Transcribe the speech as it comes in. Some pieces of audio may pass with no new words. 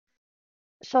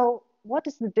So what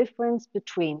is the difference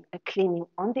between a cleaning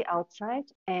on the outside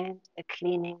and a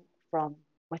cleaning from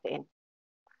within?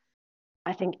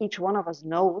 I think each one of us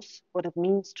knows what it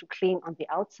means to clean on the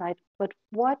outside, but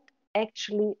what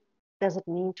actually does it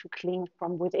mean to clean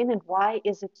from within, and why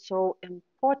is it so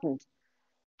important?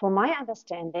 For my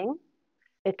understanding,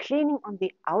 a cleaning on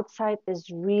the outside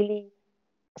is really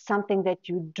something that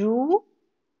you do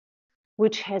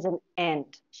which has an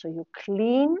end. So you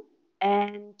clean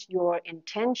and your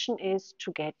intention is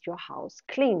to get your house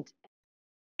cleaned.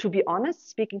 To be honest,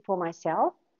 speaking for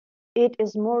myself, it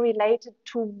is more related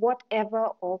to whatever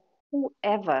or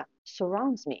whoever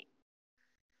surrounds me.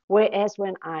 Whereas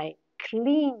when I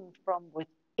clean from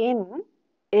within,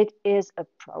 it is a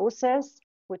process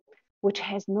which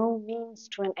has no means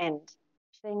to an end.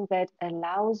 Thing that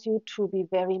allows you to be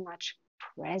very much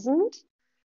present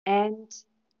and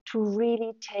to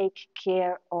really take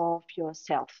care of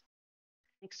yourself.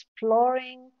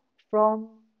 Exploring from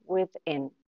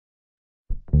within.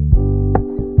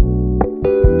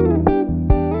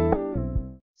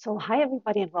 So, hi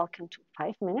everybody, and welcome to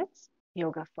 5 Minutes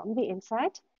Yoga from the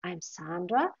Inside. I'm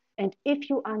Sandra, and if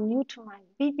you are new to my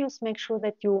videos, make sure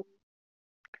that you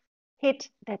hit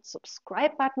that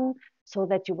subscribe button so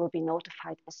that you will be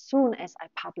notified as soon as I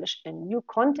publish a new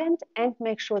content, and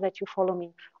make sure that you follow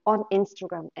me on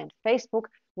Instagram and Facebook,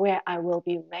 where I will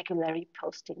be regularly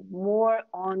posting more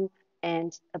on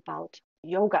and about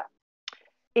yoga.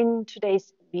 In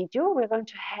today's video, we're going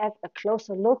to have a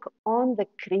closer look on the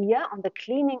Kriya, on the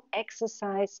cleaning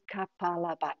exercise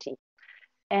Kapalabhati.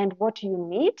 And what you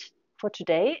need for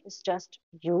today is just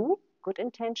you, good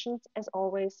intentions as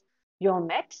always, your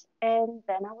mat, and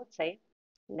then I would say,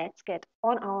 let's get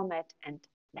on our mat and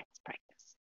let's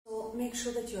practice. So make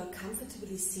sure that you are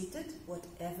comfortably seated,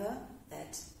 whatever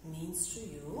that means to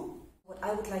you. What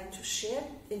I would like to share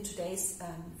in today's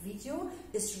video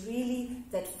is really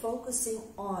that focusing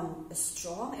on a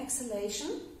strong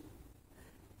exhalation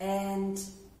and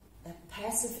a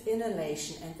passive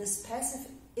inhalation. And this passive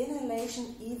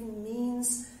inhalation even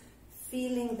means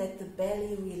feeling that the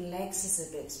belly relaxes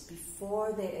a bit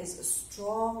before there is a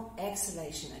strong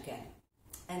exhalation again.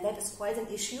 And that is quite an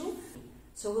issue.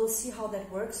 So we'll see how that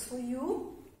works for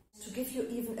you to give you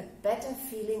even a better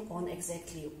feeling on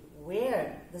exactly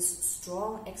where this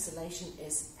strong exhalation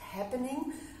is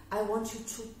happening. I want you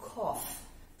to cough.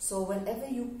 So whenever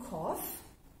you cough,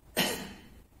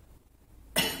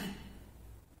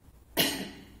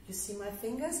 you see my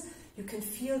fingers? You can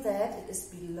feel that it is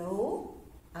below,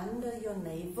 under your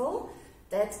navel,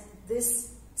 that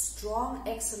this strong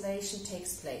exhalation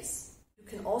takes place. You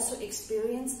can also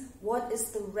experience what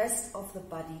is the rest of the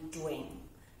body doing.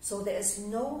 So there is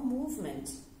no movement,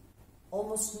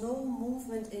 almost no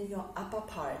movement in your upper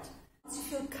part. Once you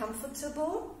feel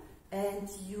comfortable and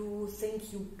you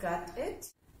think you got it,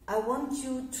 I want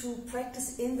you to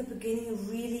practice in the beginning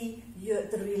really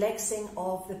the relaxing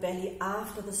of the belly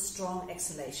after the strong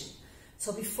exhalation.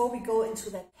 So before we go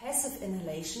into that passive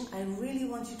inhalation, I really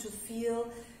want you to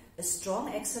feel a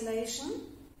strong exhalation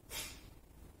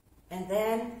and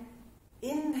then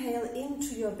inhale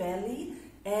into your belly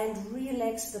and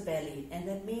relax the belly. And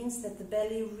that means that the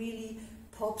belly really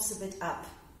pops a bit up.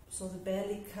 So the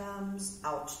belly comes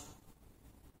out.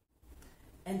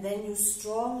 And then you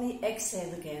strongly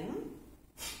exhale again.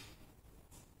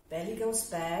 Belly goes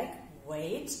back.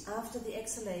 Wait after the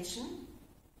exhalation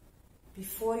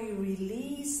before you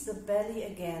release the belly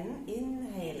again,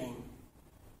 inhaling.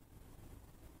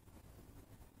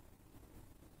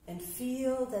 And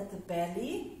feel that the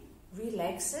belly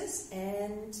relaxes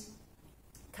and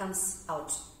comes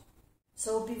out.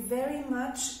 So be very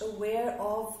much aware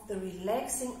of the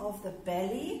relaxing of the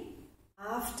belly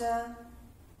after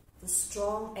the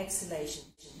strong exhalation.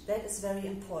 That is very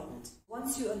important.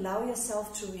 Once you allow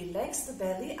yourself to relax the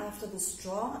belly after the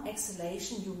strong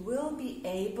exhalation, you will be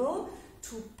able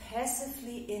to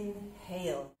passively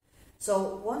inhale.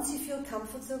 So once you feel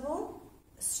comfortable,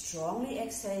 strongly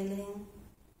exhaling,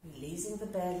 releasing the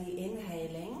belly,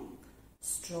 inhaling,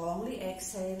 strongly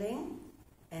exhaling,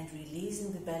 and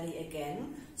releasing the belly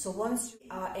again. So once you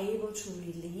are able to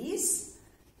release,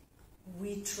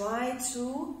 we try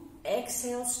to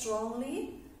exhale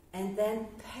strongly and then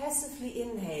passively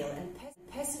inhale. And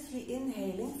passively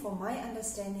inhaling, for my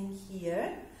understanding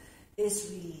here, is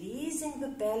releasing the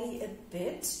belly a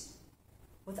bit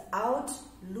without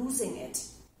losing it.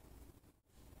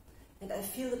 And I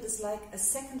feel it is like a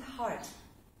second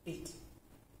heartbeat.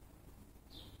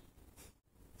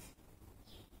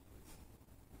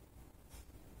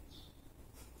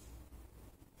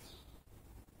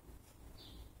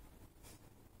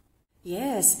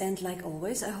 Yes, and like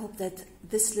always, I hope that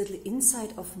this little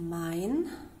insight of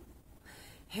mine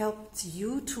helped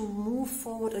you to move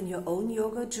forward on your own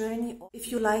yoga journey.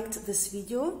 If you liked this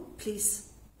video,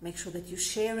 please make sure that you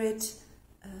share it,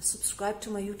 subscribe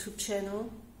to my YouTube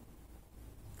channel,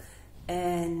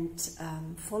 and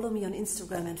follow me on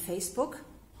Instagram and Facebook,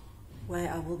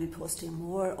 where I will be posting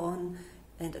more on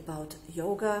and about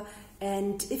yoga.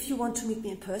 And if you want to meet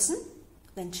me in person,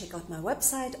 then check out my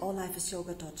website,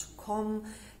 alllifeisyoga.com.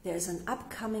 There is an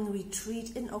upcoming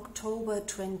retreat in October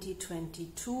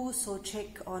 2022, so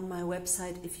check on my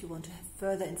website if you want to have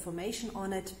further information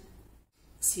on it.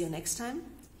 See you next time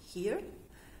here.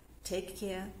 Take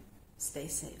care, stay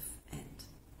safe, and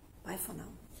bye for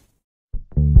now.